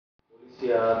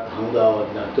හමුදාවක්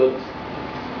නැත්තොත්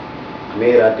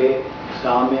මේ රටේ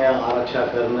සාමය ආරක්ෂා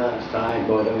කරන ස්ථානයක්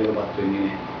බවට මේකපත් වෙන්නේ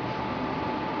නැහැ.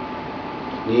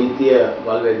 නීතිය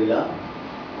වල් වැදිලා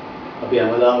අපි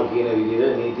හැමදාම කියන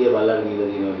විදිහට නීතිය බල්ලට දීලා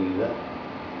දිනවා කියලා.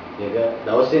 ඒක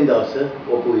දවසින් දවස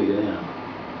ඔප්පු වෙගෙන යනවා.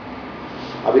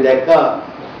 අපි දැක්කා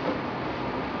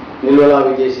නිල්වලා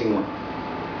විජේසිංහ.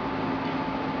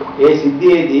 ඒ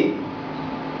සිද්ධියේදී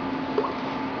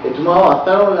එතුමාව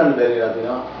අත්අඩංගුවට ගන්න බැරි වෙලා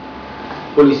තිනවා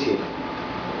පොලිසිය.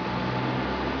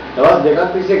 දවස්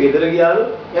දෙකක් තිස්සේ ගෙදර ගියාලු.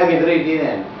 එයා ගෙදර හිටියේ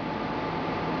නෑ.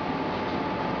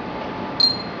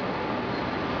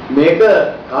 මේක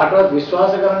කාටවත්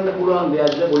විශ්වාස කරන්න පුළුවන්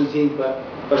දෙයක්ද පොලිසියෙන්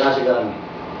ප්‍රකාශ කරන්නේ.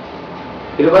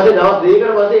 ඊට පස්සේ දවස්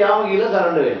දෙකකට පස්සේ යාම ගිහලා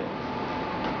සරණ්ඩ වෙනවා.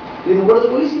 ඉතින් මොකටද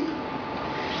පොලිසිය?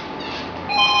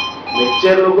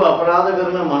 මෙච්චර ලොකු අපරාධ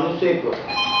කරන මිනිස්සෙක්ව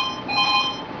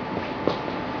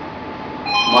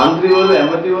මන්ත්‍රීවරු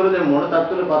ඇමතිවරු දැන් මොන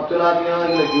තත්ත්වයකටපත් වෙලා තියෙනවද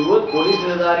කියලා කිව්වොත් පොලිස්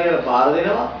නිලධාරියලා පාර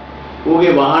දෙනවා.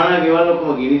 ඌගේ වාහන ගෙවල්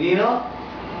ඔක්කොම ගිනි දිනනවා.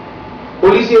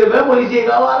 පොලිසියට බෑ පොලිසිය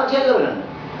ගාව ආරක්ෂා කරගන්න.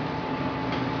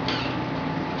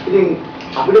 ඉතින්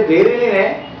අපිට තේරෙන්නේ නැහැ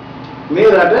මේ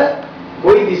රට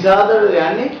කොයි දිශාවටද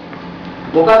යන්නේ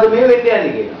මොකද්ද මේ වෙන්නේ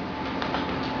යන්නේ කියලා.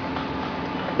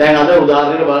 දැන් අද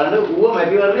උදාහරණයක් බලන්න ඌව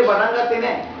මැතිවරණේ පටන් ගත්තේ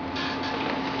නැහැ.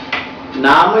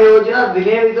 නාම යෝජනා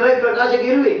දිනේ විතරයි ප්‍රකාශ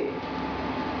කෙරුවේ.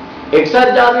 එක්සත්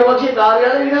ජාතික පක්ෂයේ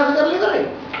කාර්යාලය විනාශ කරලා ඉවරයි.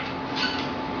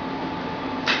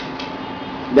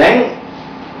 දැන්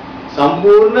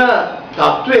සම්පූර්ණ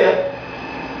තත්වය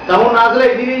තමුන්නාසලා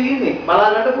ඉදිරියේ ඉන්නේ බලා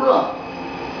ගන්න පුළුවන්.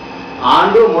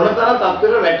 ආණ්ඩුව මොනතරම්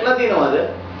තත්ත්වයකට වැටලා තියෙනවද?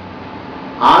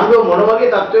 ආණ්ඩුව මොන වගේ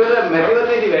තත්ත්වයකට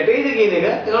මැතිවරණයේදී වැටෙයිද කියන එක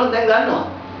ඒගොල්ලෝ දැන් දන්නවා.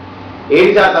 ඒ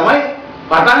නිසා තමයි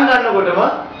පටන් ගන්නකොටම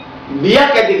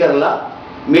බියක් ඇති කරලා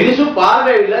මිනිස්සු පාරට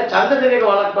ඇවිල්ලා ඡන්ද දෙන එක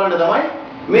වළක්වන්න තමයි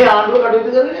මේ ආණ්ඩුව කටයුතු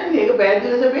කරගෙන යන්නේ. ඒක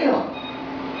පැහැදිලි ලෙස පේනවා.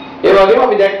 ඒ වගේම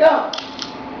අපි දැක්කා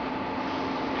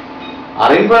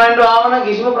අරින් පරණ්ඩු ආවන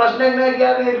කිසිම ප්‍රශ්නයක් නැහැ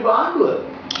කියන්නේ ඉතින් ආණ්ඩුව.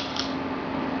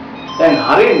 දැන්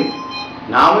අරින්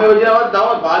නාම යෝජනාවක් තව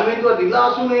පාර්ලිමේන්තුව දිලා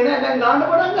අසුනේ නැහැ. දැන් ගන්න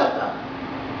පටන් ගත්තා.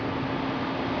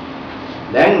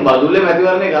 දැන් බදුල්ලේ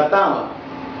මැතිවරණේ ගත්තාම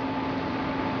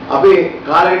අපි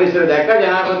කාලෙකට ඉස්සර දැක්කා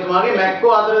ජනාධිපතිතුමාගේ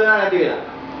මැක්කෝ 4 දෙනා නැති වෙලා.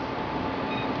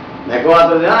 මැක්කෝ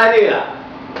 4 දෙනා නැති වෙලා.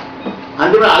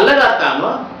 අන්තිමට අල්ලගත්තාම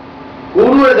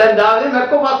කූඩුවල දැන් දාන්නේ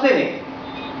මැක්කෝ 5 දෙනෙක්.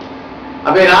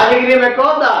 අපේ රාජගිරියේ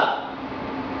මැක්කෝ දාලා.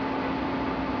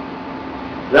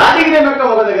 රාජගිරියේ මැක්කෝ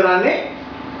මොකද කරන්නේ?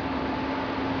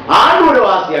 ආණ්ඩුවට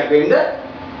වාසියක් වෙන්න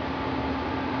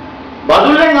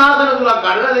බදුල්ලෙන් ආසන 3ක්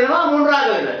කඩලා දෙනවා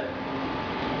මුන්රාගලට.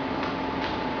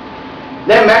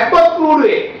 දැන් මැක්කොත්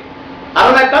කූඩුවේ.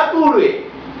 අර මැක්කත් කූඩුවේ.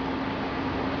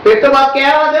 පෙත්තපත්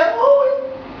කෑවද? ඕයි.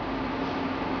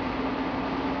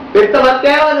 පෙත්තපත්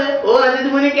කෑවද? ඕ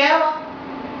රජතුමනි කෑවා.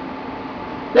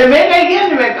 දැන් මේකයි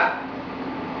කියන්නේ මැක්ක.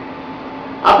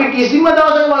 අපි කිසිම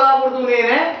දවසක බලාපොරොත්තු වෙන්නේ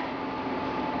නැහැ.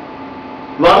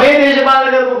 වමේ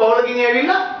දේශපාලන කරපු බවලකින්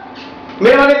ඇවිල්ලා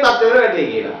මේ වගේ තත්ත්වයකට වැටේ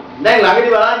කියලා. දැන්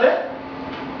ළඟදී බලන්න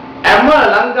හැම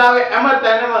ලංකාවේ හැම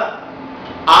තැනම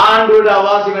ආණ්ඩුවට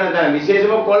අවාසි වෙන තැන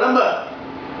විශේෂම කොළඹ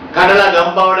කඩලා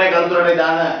ගම්පවඩේ කලුතරේ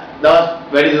දාන දවස්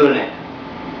වැඩි දුර නැහැ.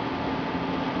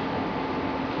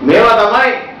 මේවා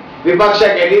තමයි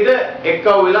විපක්ෂයක් එළියට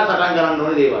එක්කව වෙලා සටන් කරන්න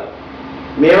ඕන දේවල්.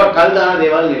 මේවා කල් දාන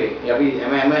දේවල් නෙවෙයි. අපි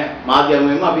හැම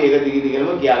මාධ්‍යමෙම අපි ඒක දිගින්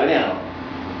දිගටම කියාගෙන යනවා.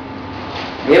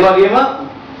 ඒ වගේම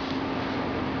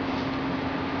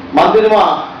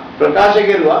මන්ත්‍රීතුමා ප්‍රකාශ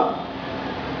කෙරුවා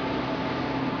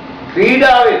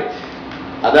ක්‍රීඩාවෙත්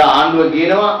අද ආණ්ඩුව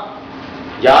කියනවා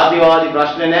ජාතිවාදී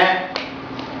ප්‍රශ්න නැහැ.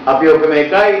 අපි ඔක්කොම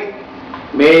එකයි.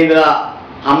 මේ ඉඳලා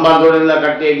හම්බන්තොට ඉඳලා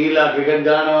කට්ටිය ගිහිල්ලා ක්‍රිකට්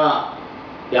ගහනවා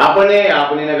යාපනයේ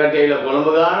ඉඳලා කට්ටිය ගිහිල්ලා කොළඹ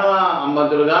ගහනවා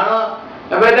හම්බන්තොට ගහනවා.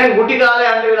 හැබැයි දැන් ගුටි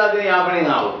කාලේ යන්න වෙලා තියෙන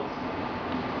යාපනයෙන් ආවොත්.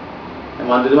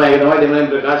 මන්ත්‍රීතුමා ඒක තමයි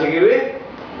දෙමළෙන් ප්‍රකාශ කෙරුවේ.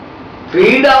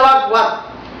 ක්‍රීඩාවක්වත්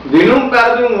විනුම්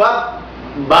පෙරදුම්වත්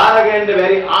බාරගන්න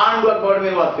බැරි ආණ්ඩුවක් බවට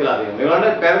මේවත් වෙලා තියෙනවා.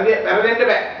 මේවන්න පෙරදෙන්න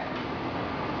බෑ.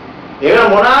 ඒක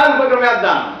මොනවා උපක්‍රමයක්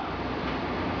දාන්න.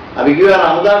 අපි කියනවා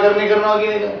අමුදාකරණය කරනවා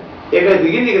කියන එක. ඒක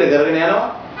දිගින් දිගට කරගෙන යනවා.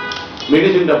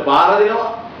 මිනිසුන්ට පාර දෙනවා,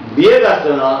 බිය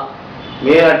ගස්සනවා.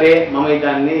 මේ රටේ මම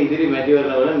හිතන්නේ ඉදිරි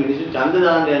මැතිවරණවල මිනිසු ඡන්ද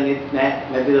දාන්න යන්නේ නැහැ.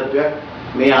 නැති තත්වයක්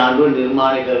මේ ආණ්ඩුව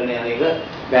නිර්මාණය කරගෙන යන එක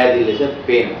පැහැදිලි ලෙස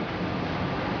පේනවා.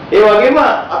 ඒ වගේම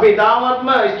අපි තාමත්ම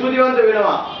ස්තුතිවන්ත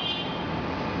වෙනවා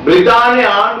බ්‍රිතාන්‍ය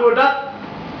ආණ්ඩුවටත්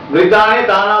බ්‍රිතාන්‍ය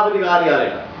තානාපති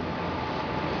කාර්යාලයට.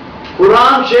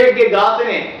 කුරාන් ෂේක්ගේ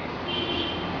ඝාතනයේ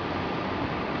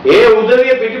ඒ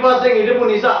උදවිය පිටිපස්සෙන් හිටපු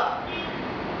නිසා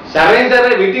සැරෙන්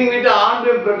සැර විටින් විට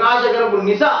ආණ්ඩුවෙන් ප්‍රකාශ කරපු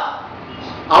නිසා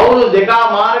අවුරුදු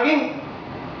දෙකමාරකින්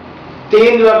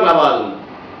තීන්දුවක් ලබා දුන්නා.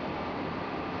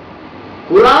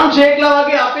 කුරාම් ෂේක්ලා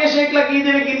වගේ අපේ ෂේක්ලා කී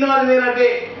දෙනෙක් ඉන්නවද මේ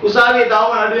රටේ උසාවියේ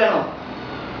තාම නඩු යනවා.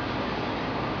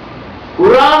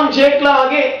 කුරාම් ෂේක්ලා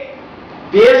වගේ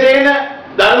පියසේන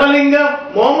ධර්මලිංග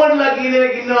මොහොමඩ්ලා කී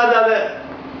දෙනෙක් ඉන්නවද අද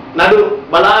නඩු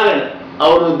බලාගෙන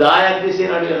අවුරුදු 10ක් තිස්සේ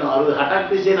නඩු යනවා අවුරුදු 8ක්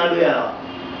තිස්සේ නඩු යනවා.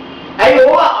 ඇයි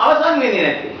ඕවා අවසන් වෙන්නේ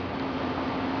නැත්තේ?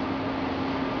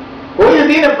 කොහෙද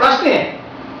තියෙන ප්‍රශ්නේ?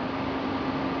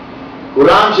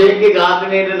 කුරාම් ෂේක්ගේ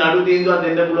ඝාතනයේට නඩු තීන්දුවක්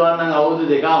දෙන්න පුළුවන් නම් අවුරුදු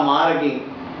දෙකමාරකින්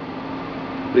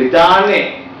බ්‍රිතාන්‍යයේ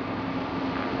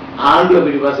ආණ්ඩුව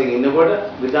පිටිපස්සෙන් ඉන්නකොට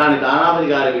බ්‍රිතාන්‍ය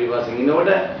තානාපතිකාරය පිටිපස්සෙන් ඉන්නකොට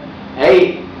ඇයි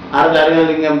අර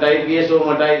ධර්මලිංගම්ටයි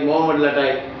පියසෝමටයි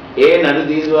මොහොමඩ්ලටයි ඒ නඩු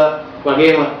තීන්දුව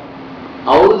වගේම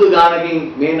අවුරුදු ගානකින්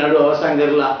මේ නඩු අවසන්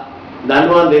කරලා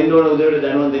දඬුවම් දෙන්න ඕන උදේට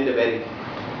දඬුවම් දෙන්න බැරි.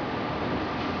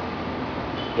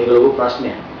 ඒක ලොකු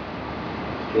ප්‍රශ්නයක්.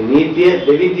 මේ නීතිය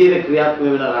දෙවිදියට ක්‍රියාත්මක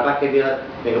වෙන රටක් හැටියට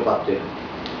මේකපත් වෙනවා.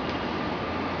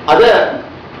 අද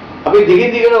අපි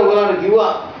දිගින් දිගට ඔයගොල්ලන්ට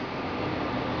කිව්වා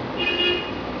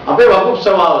අපේ වකුප්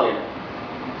සභාව ගැන.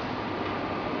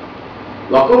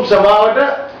 වකුප් සභාවට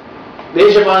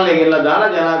දේශපාලනය ගෙනලා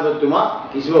දාන ජනාධිපතිතුමා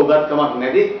කිසිම උගත්කමක්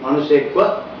නැති මිනිසෙක්ව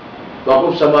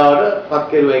වකුප් සභාවට පත්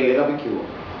කෙරුවයි කියලා අපි කිව්වා.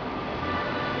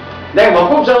 දැන්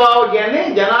වකුප් සභාව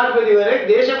කියන්නේ ජනාධිපතිවරයෙක්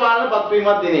දේශපාලන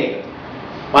පත්වීමක් දෙන එක.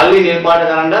 පල්ලි නිර්මාණ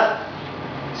කරන්න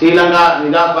ශ්‍රී ලංකා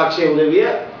නිදහස් පක්ෂයේ උදවිය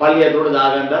පල්ලිය ඇතුළට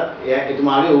දාගන්නත්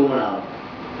එතුමාගේ උවමනාව.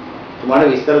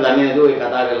 එතුමාට විස්තර දන්නේ නැතුව ඒ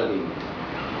කතා කරලා තියෙනවා.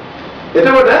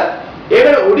 එතකොට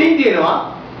ඒකට උඩින් තියෙනවා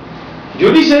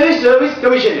ජුඩිෂරි සර්විස්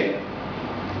කමිෂන් එක.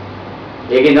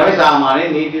 ඒකේ තමයි සාමාන්‍ය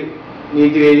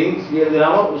නීතිවේදීන් සියලු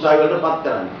දෙනාම උසාවි වලට පත්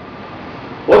කරන්නේ.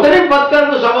 ඔතනින් පත්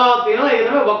කරපු සභාවක් තියෙනවා ඒක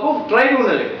තමයි වකුෆ් ට්‍රයිබුනල්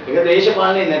එක. ඒක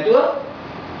දේශපාලනේ නැතුව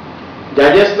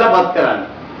ජජස්ලා පත්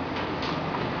කරන්නේ.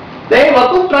 දැන්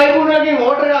වකුෆ් ට්‍රයිබුනල් එකේ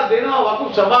ඕඩර් එකක් දෙනවා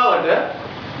වකුෆ් සභාවට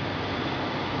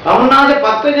තමුන්නාගේ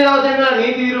පත් වෙන දවසේ ඉඳලා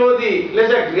නීති විරෝධී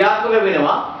ලෙස ක්‍රියාත්මක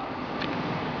වෙනවා.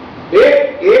 ඒ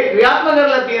ක්‍රියාත්මක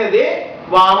කරලා තියෙන දේ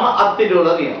වාම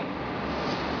අත්තිඩෝලා තියෙනවා.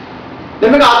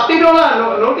 දැන් මේක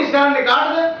අත්තිඩෝලා නොටිස් කරන්නේ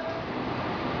කාටද?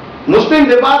 මුස්ලිම්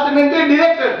දෙපාර්තමේන්තුවේ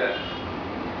ඩිරෙක්ටර්ට.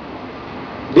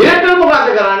 ඩිරෙක්ටර්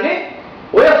මොකද කරන්නේ?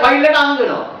 ඔය ෆයිල් එක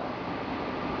අංගනවා.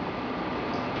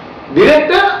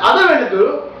 ඩිරෙක්ටර් අද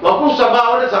වෙනතුරු වකුෆ්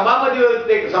සභාවට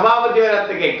සභාපතිවරයාත්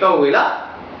එක්ක එක්කව වෙලා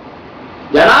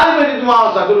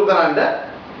ජනාධිපතිතුමාව සතුටු කරන්න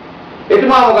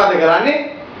එතුමා මොකද කරන්නේ?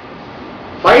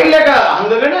 ෆයිල් එක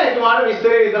අංගගෙන එතුමාට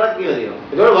විස්තරය විතරක් කියලා දෙනවා.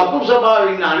 ඒතකොට වකුෆ්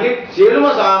සභාවේ ඉන්න අනිත් සියලුම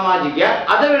සමාජිකයන්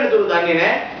අද වෙනතුරු දන්නේ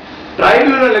නැහැ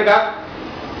ට්‍රයිබියුනල් එකක්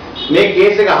මේ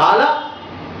කේස් එක අහලා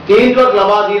තීන්දුවක්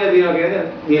ලබා දීලා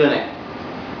දීලා නැහැ.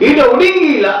 ඊට උඩින්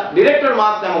ගිහිලා ඩිරෙක්ටර්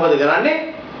මහත්මයා මොකද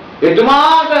කරන්නේ?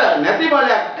 එතුමාට නැති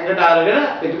බලයක් ඇඟට අරගෙන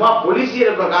එතුමා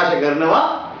පොලිසියට ප්‍රකාශ කරනවා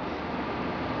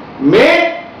මේ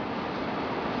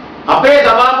අපේ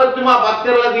සභාපතිතුමා පත්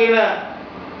කරලා තියෙන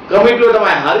කමිටුව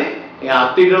තමයි හරි. එයා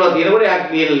අත්විඳලා තියෙනකොට එයා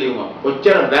කියලා ලියුමක්.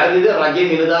 කොච්චර වැරදිද රජයේ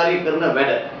නිලධාරී කරන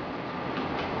වැඩ.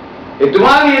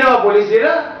 එතුමා කියනවා පොලිසියට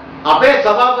අපේ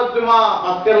සභාපතිතුමා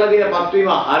පත් කරලා තියෙන පත්වීම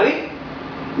හරි.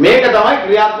 මේක තමයි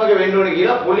ක්‍රියාත්මක වෙන්න ඕනේ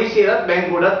කියලා පොලිසියටත්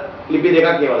බැංකුවටත් ලිපි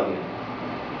දෙකක් කියවලා තියෙනවා.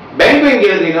 බැංකුවෙන්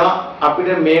කියලා දිනවා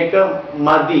අපිට මේක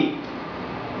මදි.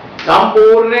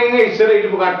 සම්පූර්ණයෙන් ඉස්සර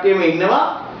හිටපු කට්ටියම ඉන්නවා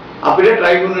අපිට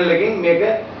ට්‍රයිබුනල් එකෙන් මේක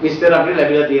විස්තර අපිට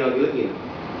ලැබිලා තියෙනවා කියලා කියනවා.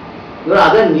 ඒක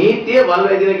අද නීතිය වල්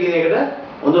වැදින කියන එකට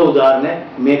හොඳ උදාහරණයක්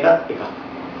මේකත් එකක්.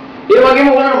 ඒ වගේම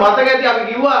ඔයාලට මතක ඇති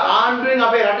අපි කිව්වා ආණ්ඩුවෙන්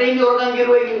අපේ රටේ ඉඳි හොරගම්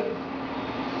කරුවයි කියලා.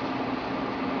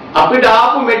 අපිට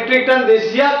ආපු මෙට්‍රික් ටන්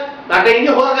 200ක් රටේ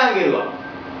ඉඳි හොරගම් කරුවා.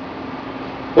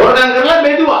 හොරගම් කරලා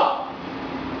බෙදුවා.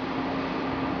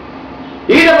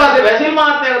 ඊට පස්සේ බැසිල්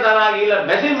මාත්‍යාට තරහා ගිහිල්ලා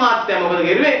බැසිල් මාත්‍යා මොකද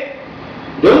කරුවේ?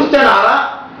 Johnston ආලා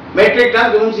metric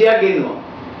ton 300ක් ගෙන්නුවා.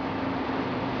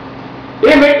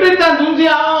 මේ මෙට්‍රික් ටන් 300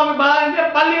 ආවම අපි බලන්නේ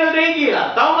පල්ලි වලට එයි කියලා.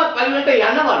 තවමත් පල්ලි වලට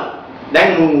යන්නවලු.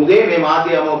 දැන් උදේ මේ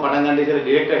මාතියම පටන් ගන්න ඉස්සර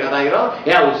ඩිරෙක්ටර් කතා කරා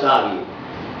එයා උසාවියේ.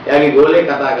 එයාගේ ගෝලේ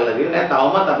කතා කරලා දින නෑ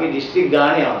තවමත් අපි දිස්ත්‍රික්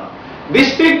ගානේ යනවා.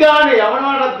 දිස්ත්‍රික් ගානේ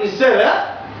යවනවාට ඉස්සර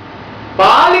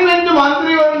පාර්ලිමේන්තු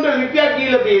මන්ත්‍රීවරුන්ට ලිපියක්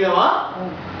දීලා තියෙනවා.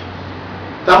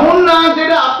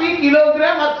 තමුන්නාන්සේට අපි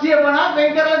කිලෝග්‍රෑම් 750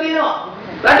 වෙන් කරලා දෙනවා.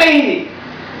 රටේ ඉඳි.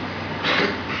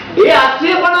 ඒ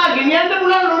 750 ගෙනියන්න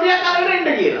පුළුවන් ලොරියක් අරගෙන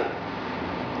එන්න කියලා.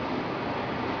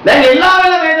 දැන්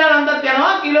එල්ලාවල වේදානන්දත්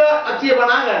යනවා කිලෝ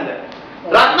 850 ගන්න.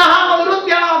 රත්නහාමුදුරුත්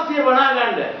යනවා 850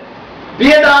 ගන්න.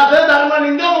 පියදාස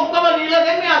ධර්මලිංග ඔක්කොම දීලා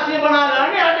දෙන්නේ 850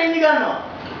 ගන්න යට ඉඳි ගන්නවා.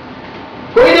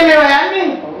 කොයිද මේවා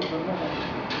යන්නේ?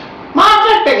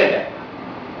 මාකට් එකට.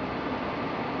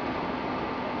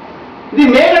 ඉතින්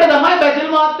මේකට තමයි බැසිල්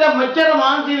මහත්තයා මෙච්චර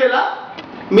මාන්සි වෙලා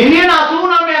මිලියන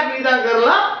 89ක් වියදම්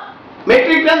කරලා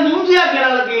මෙට්‍රික් ටන් 300ක්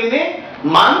ගෙනල්ලා තියෙන්නේ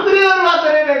මන්ත්‍රීවරු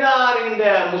අතරේ බෙදාරින්ද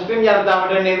මුස්ලිම්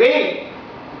ජනතාවට නෙවෙයි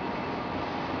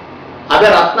අද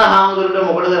රත්න හාමුදුරුවෝ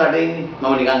මොකටද රටේ ඉන්නේ?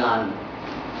 මම නිකන් අහන්නේ.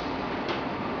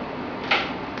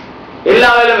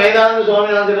 එල්ලාවල මේදානන්ද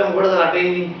ස්වාමීන් වහන්සේට මොකටද රටේ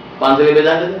ඉන්නේ? පන්සලේ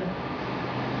බෙදන්නද?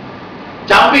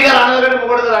 චම්පික රණවකට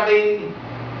මොකටද රටේ ඉන්නේ?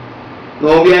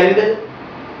 නෝබියරින්ද?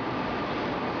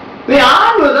 මේ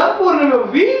ආණ්ඩුව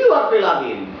සම්පූර්ණයෙන්ම වීදුවක් වෙලා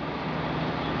තියෙනවා.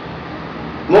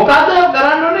 මොකද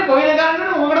කරන්න ඕනේ කොහෙද කරන්න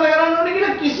ඕනේ මොකටද කරන්න ඕනේ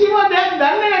කියලා කිසිම දෙයක්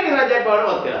දන්නේ නැති රජයක්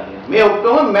වඩවත් වෙලා තියෙනවා. මේ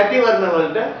ඔක්කොම මැතිවරණ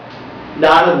වලට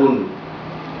දාන ගුණු.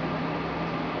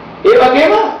 ඒ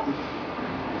වගේම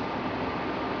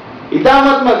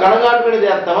ඊටාත්ම කනගාටු වෙන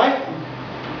දෙයක් තමයි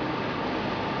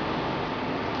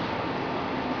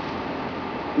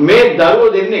මේ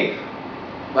දරුවෝ දෙන්නේ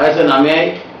වයස 9යි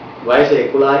වයස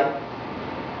 11යි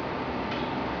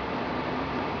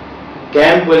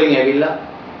කැම්ප් වලින් ඇවිල්ලා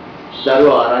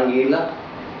දරුවා අරන් ගිහිල්ලා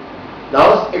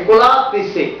දවස් 11ක්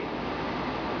තිස්සේ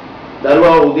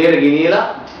දරුවා උදේට ගෙනියලා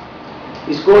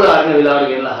ඉස්කෝලේ ආරණ වෙලාවට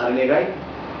ගෙනලා හරින එකයි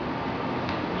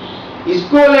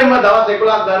ඉස්කෝලේම දවස් 11ක්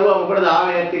දරුවා මොකටද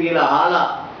ආවේ නැත්තේ කියලා අහලා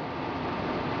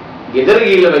ගෙදර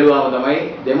ගිහිල්ලා බැලුවාම තමයි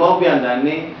දෙමව්පියන්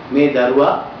දන්නේ මේ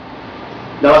දරුවා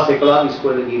දවස් 11ක්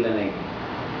ඉස්කෝලේ ගිහිල්ලා නැහැ.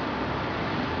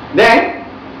 දැන්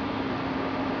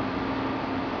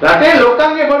රටේ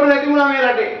ලොක්කන්ගේ බඩු නැති වුණා මේ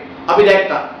රටේ. අපි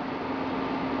දැක්කා.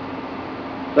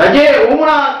 රජේ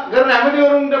උමුණා කරන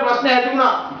ඇමතිවරුන්ට ප්‍රශ්න ඇති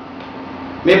වුණා.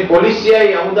 මේ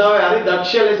පොලිසියයි හමුදාවයි හරි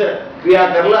දක්ෂ ලෙස ක්‍රියා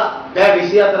කරලා පැය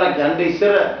 24ක් යන්න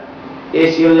ඉස්සර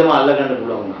ඒ සියලු දම අල්ලගන්න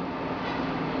පුළුවන් වුණා.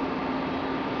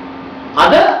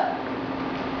 අද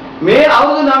මේ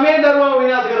අවුරුදු 9 දරුවෝ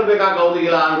විනාශ කරපු එක කවුද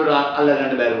කියලා ආණ්ඩුවට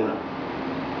අල්ලගන්න බැරි වුණා.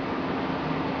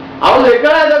 අවුරුදු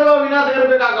 11 දරුවෝ විනාශ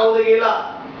කරපු එක කවුද කියලා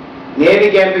නේවි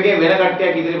කැම්ප් එකේ වෙන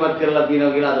කට්ටියක් ඉදිරිපත් කරලා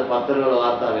තියෙනවා කියලා අද පත්තරවල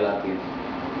වාර්තා වෙලා තියෙනවා.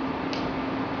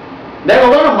 දැන්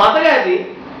ඔයගොල්ලෝ මතක ඇති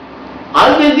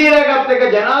අල් ජසීරා එකත් එක්ක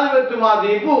ජනාධිපතිතුමා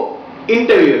දීපු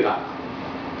ඉන්ටර්විව් එකක්.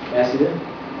 ඇසිද?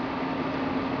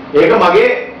 ඒක මගේ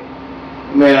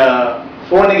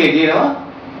ෆෝන් එකේ තියෙනවා.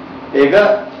 ඒක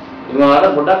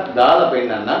ඉන්නවාට පොඩ්ඩක් දාලා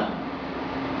පෙන්නන්නම්.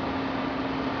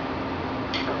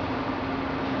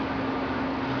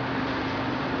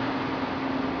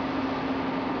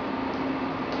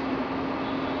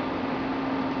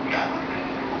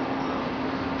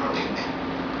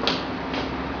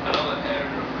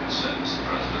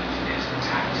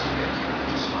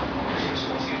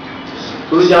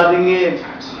 තුරු ජාතින්ගේ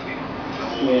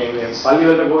මේ පල්ලි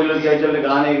වල කොයිලෝ කියයිචල්ල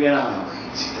ගානේ කියන අහනවා.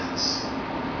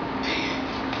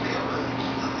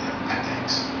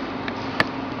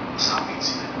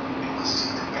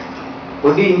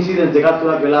 පොඩි ඉන්සිඩන්ට් දෙකක්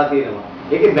තුනක් වෙලා තියෙනවා.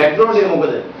 ඒකේ බෑග්ග්‍රවුන්ඩ් එක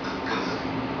මොකද?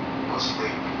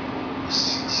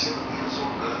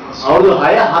 අවුරුදු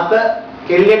 6-7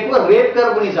 කෙල්ලෙක්ව රේප්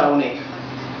කරපු නිසා උනේ.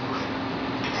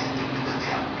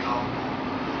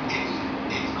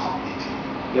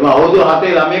 එම අවුරුදු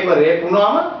 7 ළමයෙක්ව රේප්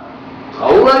වුණාම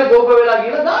කවුරු හරි කෝප වෙලා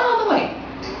කියලා දානවා තමයි.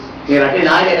 මේ රටේ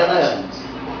නායකයා කතා කරන්නේ.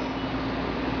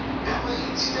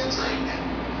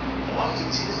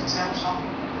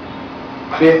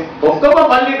 මේ ඔක්කොම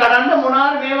පල්ලි කඩන්න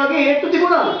මොනාර මේ වගේ හේතු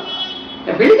තිබුණාද?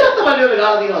 දැන් පිළිගත්ත පල්ලි වල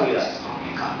ගාලා දිනවා කියලා.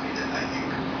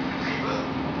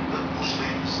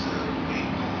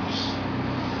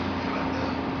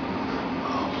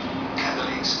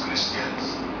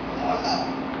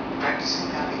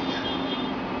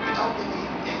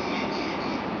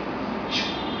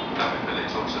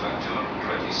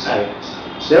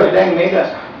 දැන් මේක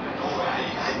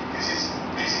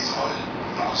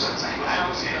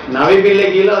නවි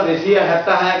පිල්ලේ කියලා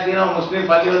 276ක් තියෙනවා මුස්ලිම්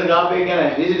පල්ලිවල ගාපේ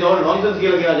කියන්නේ this is all nonsense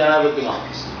කියලා කියන ජනාධිපතිතුමා.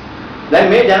 දැන්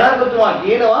මේ ජනාධිපතිතුමා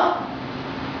කියනවා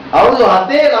අවුරුදු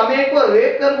 7 ළමයෙක්ව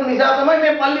රේප් කරපු නිසා තමයි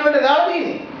මේ පල්ලිවලට ගාලා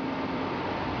තියෙන්නේ.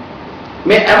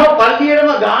 මේ හැම පල්ලියෙම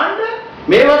ගාන්න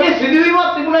මේ වගේ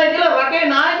සිදුවීමක් තිබුණා කියලා රටේ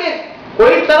නායකයෙක්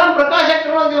කොයිතරම් ප්‍රකාශ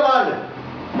කරනවද කියලා බලන්න.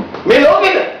 මේ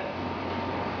ලෝකෙද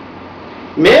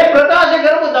මේ ප්‍රකාශ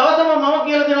කරපු දවසම මම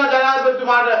කියලා දෙනවා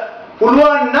ජනාධිපතිතුමාට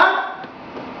පුළුවන් නම්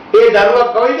ඒ දරුවා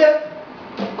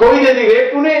කොයිද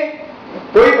රේප් උනේ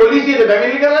කොයි පොලිසියද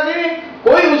බැමිණි කරලා දෙන්නේ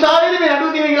කොයි උසාවියේද මේ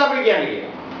නඩුව තියෙන්නේ කියලා අපිට කියන්නේ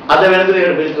කියලා. අද වෙනතුරු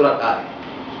ඒකට පිළිතුරක් ආවේ.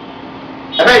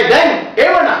 හැබැයි දැන්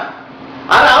එවනම්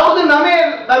අර අවුරුදු 9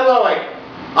 දරුවාවයි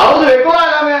අවුරුදු 11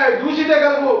 ළමයා දූෂිත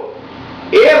කරපු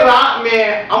ඒ මේ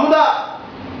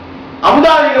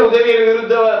අමුදාවින උදවියට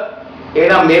විරුද්ධව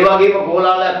එහෙනම් මේ වගේම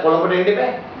කොලාලයක් කොළඹට එන්න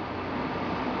බෑ.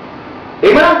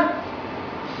 එහෙනම්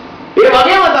ඒ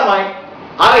වගේම තමයි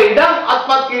අර ඉඩම්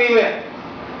අත්පත් කිරීම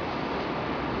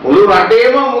මුළු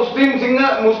රටේම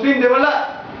මුස්ලිම් දෙවල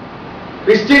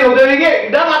ක්‍රිස්තියානි උදවියගේ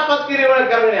ඉඩම් අත්පත් කිරීම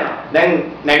කරගෙන යනවා. දැන්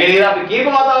නැගෙනහිර අපි කීප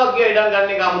වතාවක් කිය ඉඩම්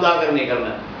ගන්න එක අමුදාකරණය කරන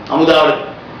අමුදාවට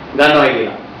ගන්නවා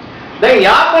කියලා. දැන්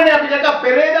යාපනයේ අපි දැක්ක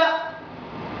පෙරේදා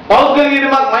පෞද්ගලික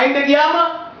ඉඩමක් මයින්ඩ් ගියාම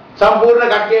සම්පූර්ණ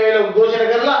කට්ටිය වෙලා උද්ඝෝෂණ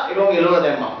කරලා ඒකම එළවලා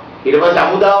දැම්මා. ඊට පස්සේ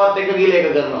හමුදාවත් එක්ක ගිහලා ඒක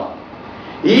කරනවා.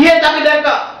 ඊයේත් අපි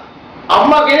දැක්කා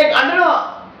අම්මා කෙනෙක් අඬනවා.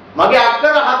 මගේ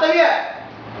අක්කර 40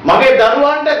 මගේ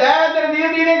දරුවන්ට දෑදට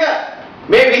දීලා තියෙන එක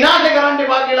මේ විනාශ කරන්න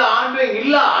එපා කියලා ආණ්ඩුවෙන්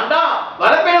ඉල්ලා අඬා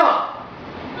බලපෑනවා.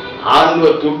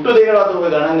 ආණ්ඩුව තුට්ටු දෙකවත් ඔබ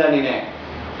ගණන් ගන්නේ නැහැ.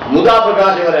 හමුදා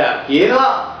ප්‍රකාශකවරයා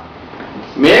කියනවා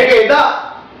මේක එදා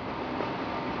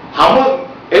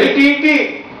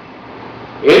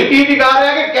LTT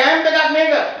කාර්යාලයේ කැම්ප් එකක්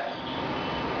මේක.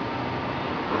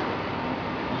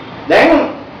 දැන්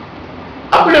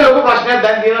අපිට ලොකු ප්‍රශ්නයක්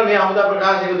දැන් තියෙනවා මේ හමුදා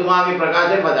ප්‍රකාශකතුමාගේ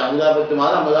ප්‍රකාශය මත හමුදා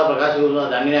ප්‍රකාශකතුමා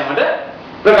දන්නේ නැහැ මට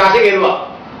ප්‍රකාශය කෙරුවා.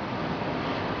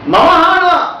 මම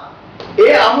අහනවා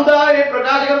ඒ හමුදාවේ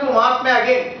ප්‍රකාශකතු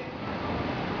මහත්මයාගෙන්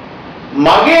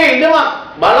මගේ ඉඩමක්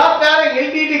බලාත්කාරයෙන්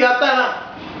LTT ගත්තා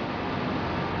නම්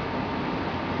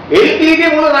LTT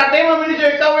මුළු රටේම මිනිස්සු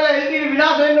එක්ක වෙලා LTT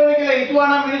විනාශ වෙන්න ඕනේ කියලා හිතුවා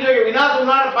නම් මිනිස්සු ඒක විනාශ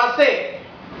වුණාට පස්සේ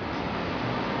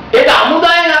ඒක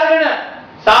හමුදායෙන් අරගෙන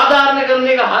සාධාරණ කරන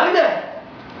එක හරිද?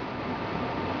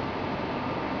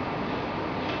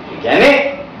 කියන්නේ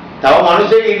තව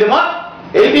මිනිස්සෙක් ඉදම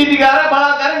LTT ගාරා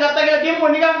බලාත්කාරයෙන් ගත්තා කියලා කියමු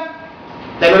නිකන්.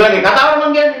 දැන් ඔයගොල්ලන්ගේ කතාව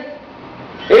මම කියන්නේ.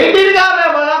 LTT ගාරා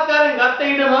බලාත්කාරයෙන් ගත්ත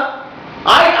ඉදම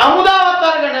ආයි හමුදාවත්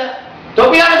අරගෙන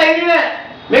තොපියාට දෙන්නේ නැහැ.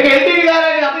 මේක LTT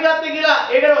ගාරාගෙන් අපි ගත්තේ කියලා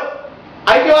ඒකට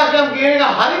අයිතිවාසිකම් කියන එක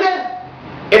හරිද?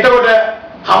 එතකොට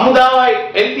හමුදාවයි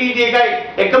LTT එකයි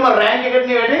එකම රෑන්ක් එකට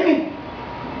නේ වැටෙන්නේ.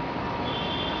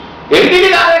 LTT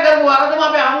ගාරා කරපු වරදම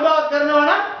අපි හමුදාවත් කරනවා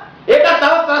නම් ඒක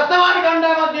තව ත්‍රස්තවාදී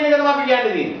කණ්ඩායමක් කියන එක තමයි අපි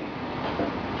කියන්නේ තියෙන්නේ.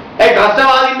 ඒ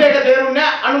ත්‍රස්තවාදීන්ට ඒක තේරුන්නේ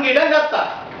නැහැ අනුගේ ඉඩම් ගත්තා.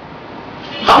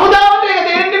 හමුදාවට ඒක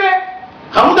තේරෙන්නේ නැහැ.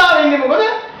 හමුදාව ඉන්නේ මොකද?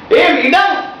 ඒ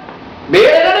ඉඩම්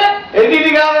බේරගෙන LTT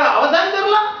ගාරා අවසන්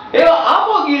කරලා ඒක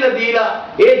ආපහු ගිහලා දීලා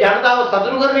ඒ ජනතාව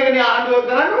සතුටු කරන එකනේ ආණ්ඩුව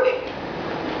කරන්න ඕනේ.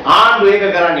 ආණ්ඩුව ඒක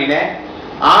කරන්නේ නැහැ.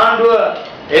 ආණ්ඩුව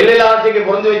එල්එල්ආර්සීගේ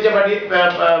පොරොන්දු වෙච්ච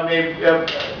මේ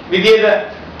විදියට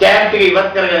කැම්ප් එක ඉවත්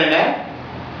කරගෙන නැහැ.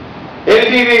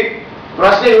 LTT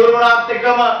ප්‍රශ්නේ ඉවරුණාත්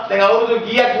එක්කම දැන් අවුරුදු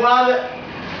කීයක් වුණාද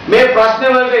මේ ප්‍රශ්න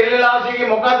වලට එල්එල්ආර්සීගේ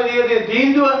මොකද්ද දීලා තියෙන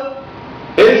තීන්දුව?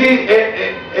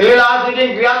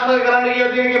 එල්එල්ආර්සීගෙන් ක්‍රියාත්මක කරන්න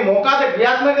කියලා තියෙන්නේ මොකද්ද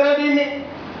ක්‍රියාත්මක කරලා තියෙන්නේ?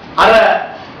 අර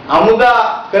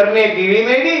අමුදාකරණය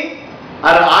කිරීමේදී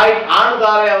අර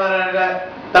ආණ්ඩුකාරයවරට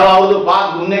තව අවුරුදු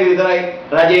 5 දුන්න එක විතරයි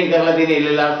රජයෙන් කරලා තියෙන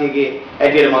එල්එල්ආර්සීගේ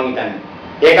ඇටියට මං හිතන්නේ.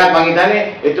 ඒකත් මං හිතන්නේ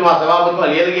එතුමා සභාපතිතුමා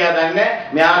ලියලා ගියා දන්නේ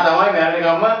මෙයා තමයි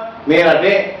මෑණිකම්ම මේ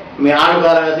රටේ මේ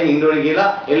ආණ්ඩුකාරය වශයෙන් ඉන්න ඕනේ කියලා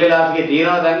එල්එල්ආර්සීගේ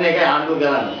තියනවා දන්නේ ඒකයි ආණ්ඩුව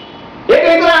කරන්නේ. ඒක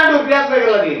විතර ආණ්ඩුව ක්‍රියාත්මක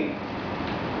කරලා තියෙන්නේ.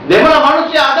 දෙමළ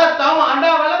මිනිස්සු අද තවම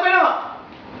අඬා වළපෙනවා.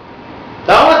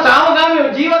 තවම සාමගාමීව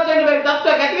ජීවත් වෙන්න බැරි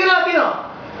තත්ත්වයක් ඇති කරලා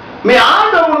තියෙනවා. මේ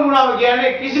ආණ්ඩුව මුණුමුණාව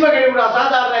කියන්නේ කිසිම කෙනෙකුට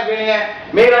අසාධාරණයක් වෙන්නේ නැහැ.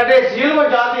 මේ රටේ සියලුම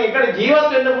ජාති එකට ජීවත්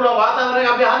වෙන්න පුළුවන් වාතාවරණයක්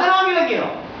අපි හදනවා කියලා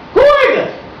කියනවා. කොහොමද?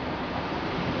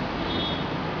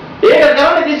 ඒක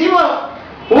කරන්නේ කිසිම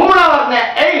උවමනාවක්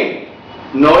නැහැ. එයි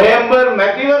නොවැම්බර්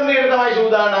මැතිවරණයට තමයි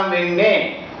සූදානම් වෙන්නේ.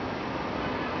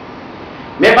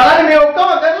 මේ බලන්න මේ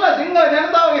ඔක්කොම කරලා සිංහල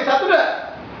ජනතාවගේ සතුට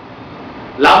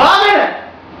ලබාගෙන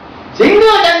සිංහල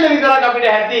ජනතාව විතරක් අපිට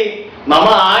ඇති මම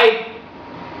ආයි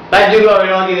රජුගා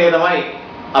වෙනවා කියන එක තමයි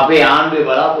අපේ ආණ්ඩුවේ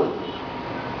බලාපොරොත්තු.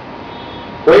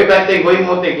 කොයි පැත්තෙන් කොයි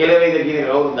මොහොතේ කෙලවෙයිද කියන එක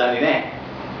කවුරුත් දන්නේ නැහැ.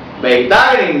 මේ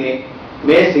හිතාගෙන ඉන්නේ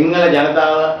මේ සිංහල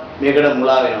ජනතාව මේකට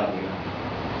මුලා වෙනවා කියලා.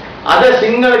 අද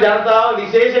සිංහල ජනතාව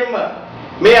විශේෂයෙන්ම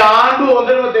මේ ආණ්ඩුව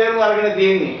හොඳටම තේරුම් අරගෙන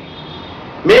තියෙන්නේ.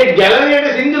 මේ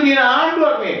ගැලරියට සින්දු කියන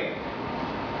ආණ්ඩුවක් මේක.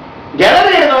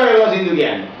 ගැලරියට තමයි මේක සින්දු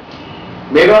කියන්නේ.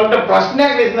 මේගොල්ලන්ට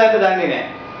ප්‍රශ්නයක් විසඳන්න දන්නේ නැහැ.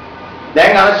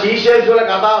 දැන් අර ශීර්ෂයස් වල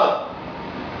කතාව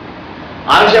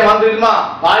ආර්ශ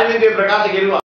මන්ත්‍රීතුමා පාර්ලිමේන්තුවේ ප්‍රකාශ කෙරුවා.